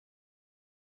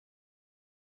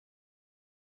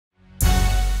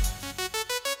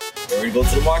ready to go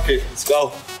to the market. Let's go.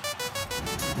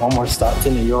 One more stop to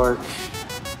New York.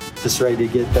 Just ready to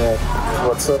get that.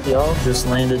 What's up, y'all? Just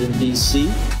landed in DC.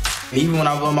 Even when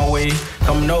I was on my way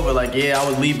coming over, like, yeah, I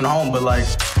was leaving home, but like,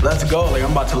 let's go. Like,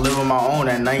 I'm about to live on my own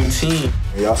at 19.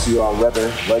 Y'all see our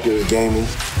weather, regular gaming.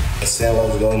 The San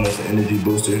Let's Go, that's an energy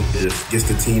booster. It just gets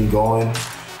the team going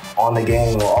on the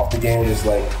game or off the game, just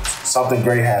like something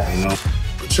great happening, you know?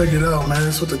 Check it out, man.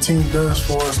 That's what the team does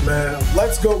for us, man.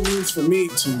 Let's go means for me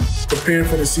to prepare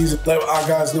for the season. Let our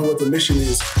guys know what the mission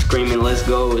is. Screaming let's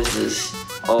go is just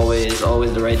always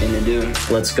the right thing to do.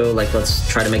 Let's go, like, let's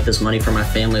try to make this money for my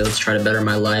family. Let's try to better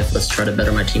my life. Let's try to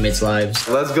better my teammates' lives.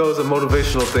 Let's go is a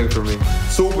motivational thing for me.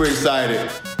 Super excited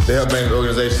to help bring the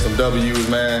organization some W's,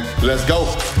 man. Let's go.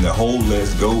 The whole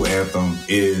Let's Go anthem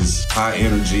is high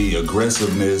energy,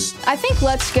 aggressiveness. I think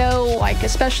Let's Go, like,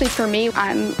 especially for me,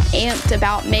 I'm amped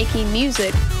about making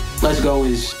music. Let's Go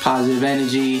is positive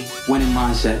energy, winning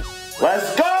mindset.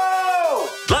 Let's go!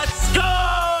 Let's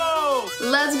go!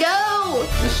 Let's go!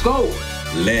 Let's go!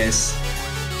 Let's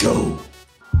go.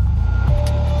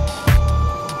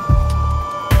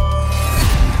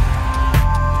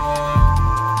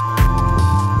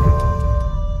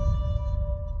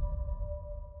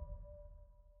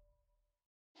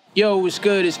 Yo, what's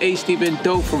good? It's A.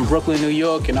 Dope from Brooklyn, New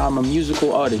York, and I'm a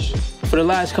musical artist. For the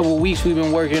last couple of weeks, we've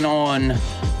been working on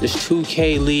this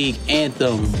 2K League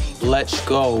anthem, Let's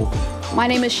Go. My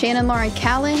name is Shannon Lauren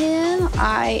Callahan.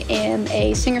 I am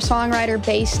a singer-songwriter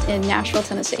based in Nashville,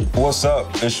 Tennessee. What's up?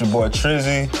 It's your boy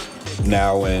Trizzy,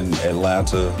 now in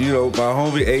Atlanta. You know, my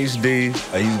homie HD,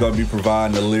 he's gonna be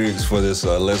providing the lyrics for this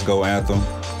Let's Go anthem.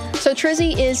 So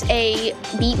Trizzy is a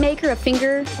beat maker, a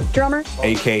finger drummer.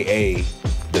 AKA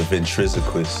the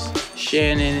ventriloquist.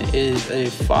 Shannon is a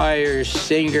fire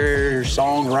singer,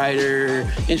 songwriter,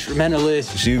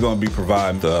 instrumentalist. She's gonna be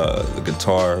providing the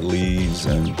guitar leads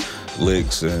and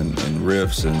licks and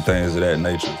riffs and things of that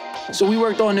nature. So we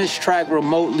worked on this track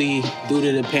remotely due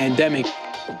to the pandemic.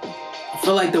 I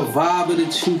feel like the vibe of the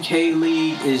 2K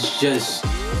League is just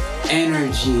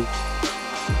energy.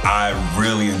 I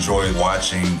really enjoy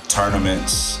watching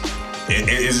tournaments.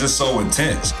 It's just so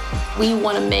intense. We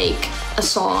want to make a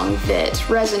song that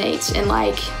resonates and,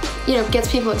 like, you know,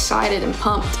 gets people excited and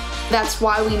pumped. That's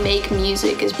why we make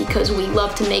music, is because we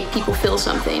love to make people feel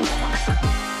something.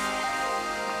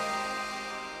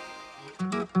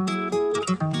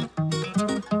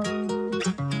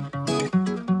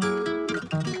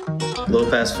 A little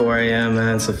past 4 a.m.,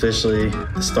 man. It's officially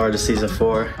the start of season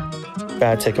 4.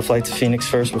 Gotta take a flight to Phoenix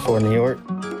first before New York.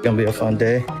 Gonna be a fun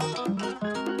day.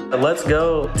 Let's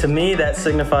go. To me, that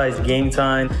signifies game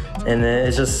time, and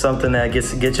it's just something that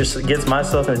gets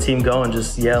myself and the team going.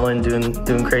 Just yelling,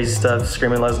 doing crazy stuff,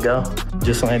 screaming, "Let's go!"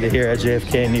 Just landed here at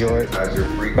JFK, New York.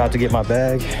 About to get my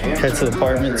bag, head to the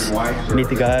apartments, meet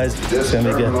the guys. It's gonna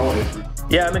be good.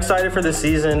 Yeah, I'm excited for this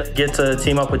season. Get to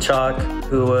team up with Chalk,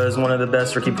 who was one of the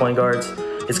best rookie point guards.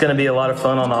 It's going to be a lot of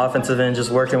fun on the offensive end,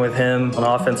 just working with him on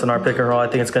offense and our pick and roll. I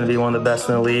think it's going to be one of the best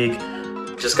in the league.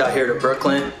 Just got here to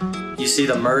Brooklyn. You see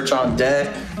the merch on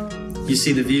deck. You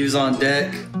see the views on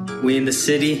deck. We in the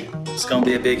city. It's going to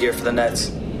be a big year for the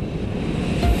Nets.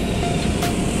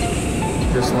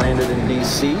 Just landed in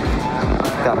DC.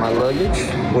 Got my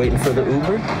luggage. Waiting for the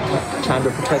Uber. Time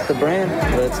to protect the brand.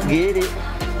 Let's get it.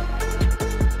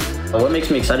 What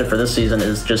makes me excited for this season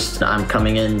is just I'm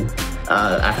coming in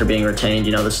after being retained.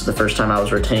 You know, this is the first time I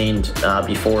was retained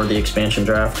before the expansion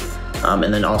draft.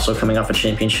 And then also coming off a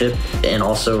championship and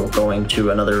also going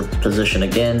to another position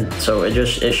again. So it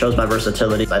shows my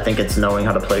versatility. I think it's knowing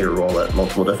how to play your role at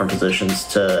multiple different positions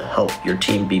to help your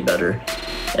team be better.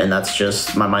 And that's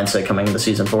just my mindset coming into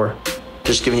season 4.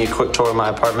 Just giving you a quick tour of my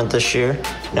apartment this year.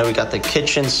 You know, we got the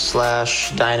kitchen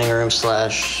 / dining room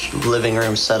 / living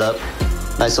room set up.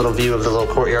 Nice little view of the little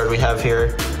courtyard we have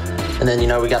here. And then, you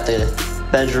know, we got the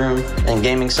bedroom and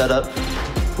gaming setup.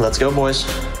 Let's go, boys.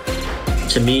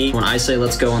 To me, when I say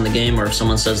let's go on the game, or if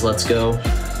someone says let's go,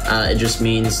 it just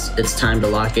means it's time to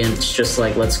lock in. It's just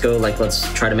like, let's go, like,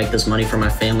 let's try to make this money for my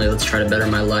family. Let's try to better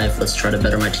my life. Let's try to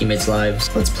better my teammates' lives.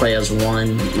 Let's play as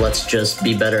one. Let's just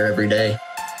be better every day.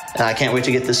 And I can't wait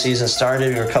to get this season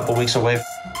started. We're a couple weeks away.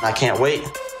 I can't wait.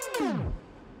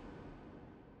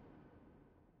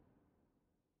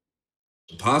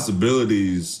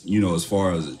 Possibilities, you know, as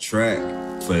far as a track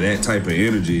for that type of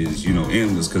energy is, you know,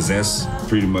 endless, because that's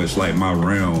pretty much like my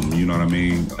realm, you know what I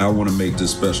mean? I want to make this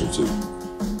special too.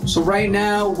 So right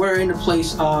now, we're in the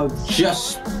place of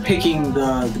just picking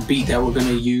the beat that we're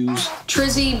gonna use.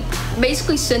 Trizzy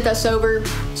basically sent us over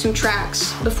some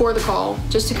tracks before the call,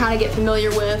 just to kind of get familiar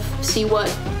with, see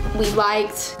what we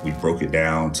liked. We broke it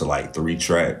down to like 3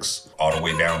 tracks, all the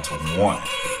way down to 1.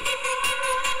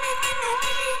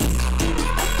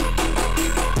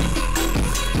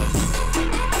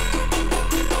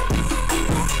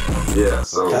 Yeah,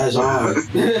 so that's hard.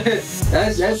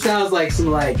 that sounds like some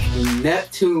like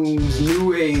Neptune's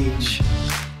new age.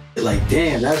 Like,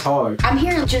 damn, that's hard. I'm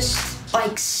hearing just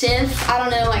like synth, I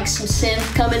don't know, like some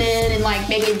synth coming in and like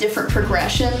maybe a different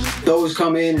progression. Those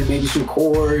come in and maybe some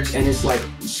chords and it's like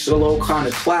slow kind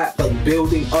of clap, like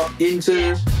building up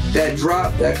into that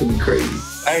drop. That could be crazy.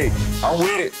 Hey, I'm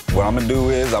with it. What I'm gonna do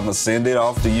is I'm gonna send it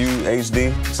off to you,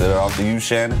 HD, send it off to you,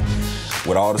 Shannon,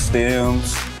 with all the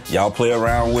stems. Y'all play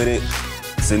around with it,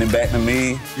 send it back to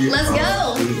me. Let's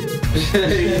go. Let's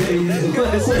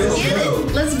get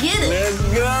it. Let's get it.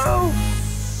 Let's go.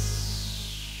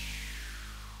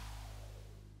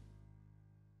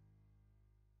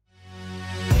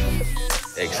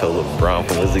 XO LeBron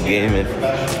from Wizard Gaming.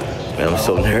 Man, I'm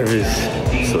so nervous,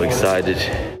 so excited.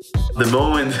 The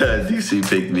moment DC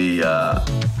picked me,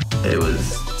 it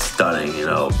was stunning, you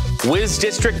know. Wiz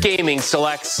District Gaming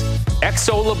selects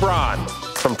XO LeBron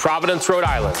from Providence, Rhode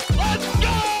Island. Let's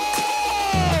go!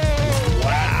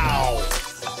 Wow!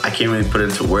 I can't really put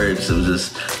it into words. It was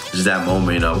just that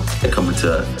moment, you know, coming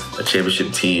to a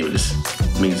championship team. It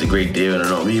just means a great deal. And I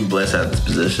know I'm being blessed at this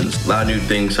position. A lot of new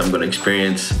things I'm gonna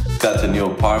experience. Got to a new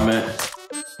apartment,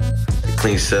 a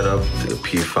clean setup, to a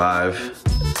P5.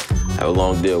 Have a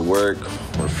long day of work,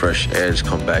 want a fresh air, just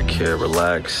come back here,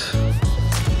 relax.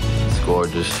 It's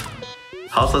gorgeous.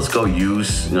 How's Let's Go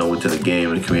used, you know, within the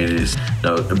game and the communities, you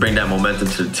know, to bring that momentum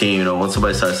to the team. You know, once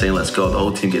somebody starts saying let's go, the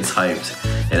whole team gets hyped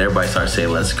and everybody starts saying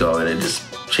let's go, and it just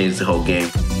changed the whole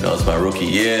game. You know, it's my rookie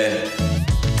year.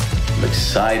 I'm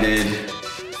excited.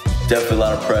 Definitely a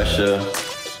lot of pressure.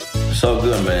 So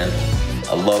good, man.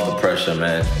 I love the pressure,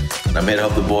 man. And I'm here to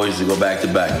help the boys to go back to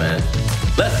back, man.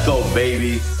 Let's go,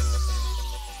 baby.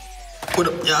 What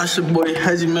up, y'all? It's your boy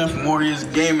Hezzy, man, from Warriors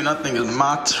Gaming. I think it's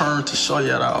my turn to show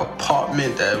y'all the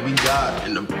apartment that we got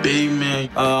in the Bay, man.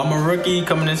 I'm a rookie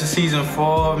coming into season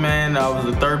 4, man. I was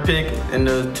the 3rd pick in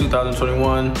the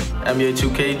 2021 NBA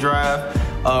 2K draft.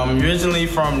 Originally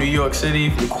from New York City,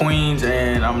 from Queens,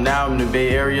 and I'm now in the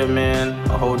Bay Area, man.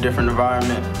 A whole different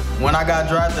environment. When I got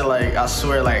drafted, like, I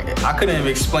swear, like, I couldn't even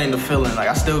explain the feeling. Like,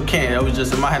 I still can't. It was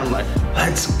just in my head, I'm like,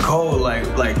 let's go. Like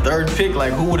 3rd pick,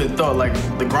 like, who would have thought? Like,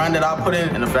 the grind that I put in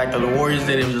and the fact that the Warriors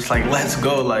did, it was just like, let's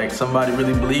go. Like, somebody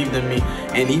really believed in me.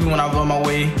 And even when I was on my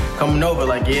way coming over,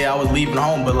 like, yeah, I was leaving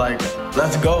home, but like,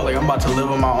 let's go. Like, I'm about to live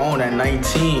on my own at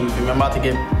 19. I'm about to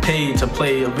get paid to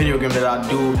play a video game that I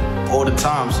do all the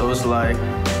time. So it's like,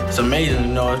 it's amazing,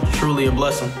 you know, it's truly a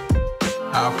blessing.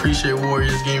 I appreciate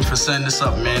Warriors Game for setting this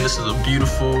up, man. This is a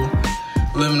beautiful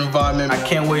living environment. I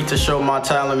can't wait to show my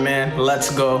talent, man.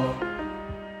 Let's go.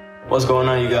 What's going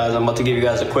on, you guys? I'm about to give you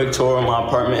guys a quick tour of my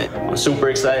apartment. I'm super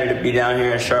excited to be down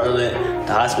here in Charlotte.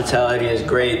 The hospitality is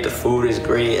great, the food is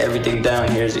great, everything down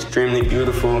here is extremely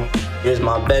beautiful. Here's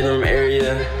my bedroom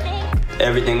area,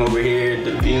 everything over here,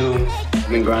 the view.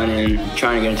 I've been grinding,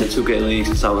 trying to get into 2K League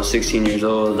since I was 16 years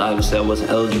old. Obviously, I wasn't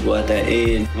eligible at that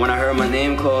age. When I heard my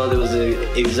name called, it was an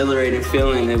exhilarating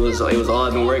feeling. It was all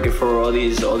I've been working for all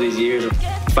these years.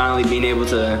 Finally being able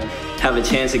to have a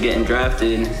chance of getting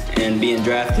drafted and being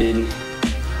drafted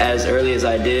as early as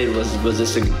I did was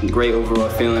just a great overall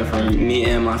feeling for me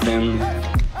and my family.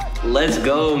 Let's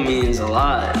go means a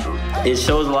lot. It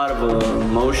shows a lot of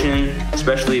emotion,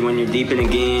 especially when you're deep in a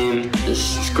game.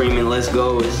 Just screaming let's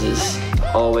go is just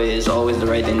always the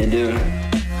right thing to do.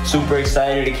 Super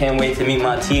excited, I can't wait to meet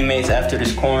my teammates after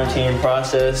this quarantine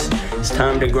process. It's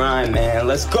time to grind, man.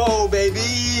 Let's go,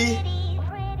 baby!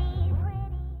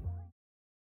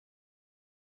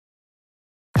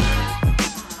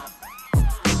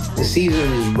 The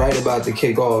season is right about to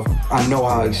kick off. I know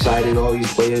how excited all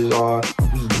these players are.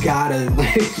 We gotta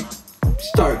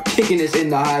start kicking this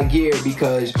into high gear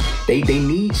because they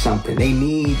need something. They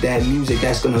need that music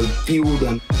that's gonna fuel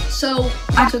them. So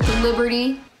I took the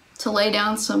liberty to lay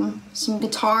down some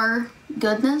guitar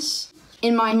goodness.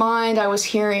 In my mind, I was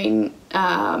hearing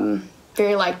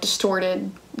very like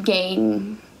distorted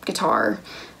gain guitar,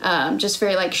 just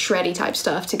very like shreddy type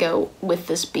stuff to go with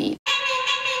this beat.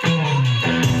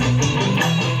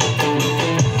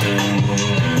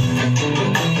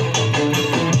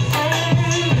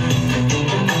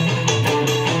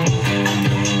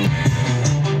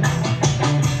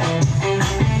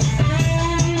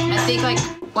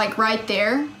 Like right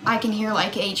there, I can hear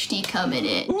like HD coming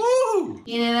in. Ooh.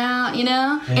 In and out, you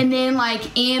know? And then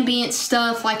like ambient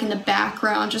stuff like in the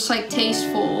background, just like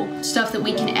tasteful stuff that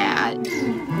we can add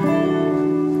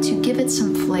to give it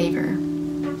some flavor.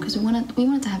 Because we want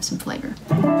it to have some flavor.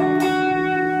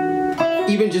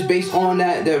 even just based on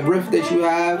that riff that you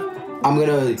have, I'm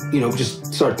gonna,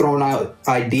 just start throwing out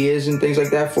ideas and things like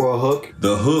that for a hook.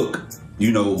 The hook,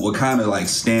 will kind of like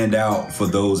stand out for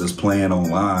those that's playing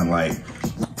online, like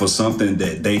for something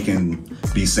that they can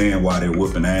be saying while they're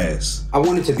whooping ass. I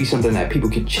want it to be something that people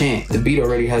can chant. The beat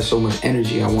already has so much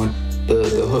energy. I want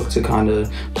the hook to kind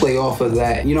of play off of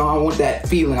that. I want that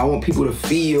feeling. I want people to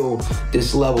feel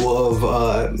this level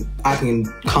of I can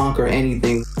conquer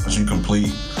anything. Once you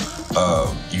complete,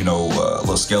 a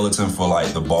little skeleton for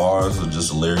like the bars or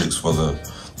just the lyrics for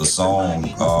the song,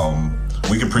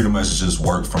 we can pretty much just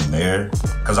work from there.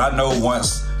 Cause I know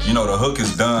once, the hook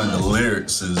is done, the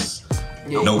lyrics is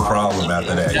no problem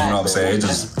after that. You know what I'm saying? It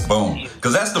just boom.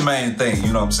 Cause that's the main thing,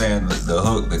 you know what I'm saying? The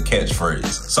hook, the catchphrase.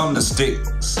 Something that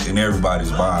sticks in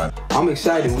everybody's mind. I'm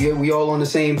excited. We all on the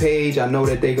same page. I know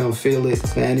that they're gonna feel it.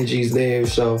 The energy's there,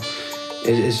 so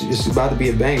it's about to be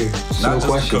a banger. Not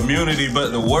just the community,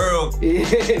 but the world.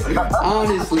 Yeah,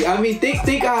 honestly. I mean,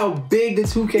 think how big the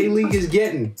 2K League is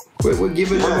getting. We're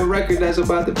giving them a record that's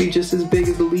about to be just as big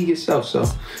as the league itself. So,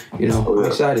 I'm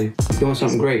excited. We're doing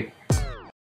something great.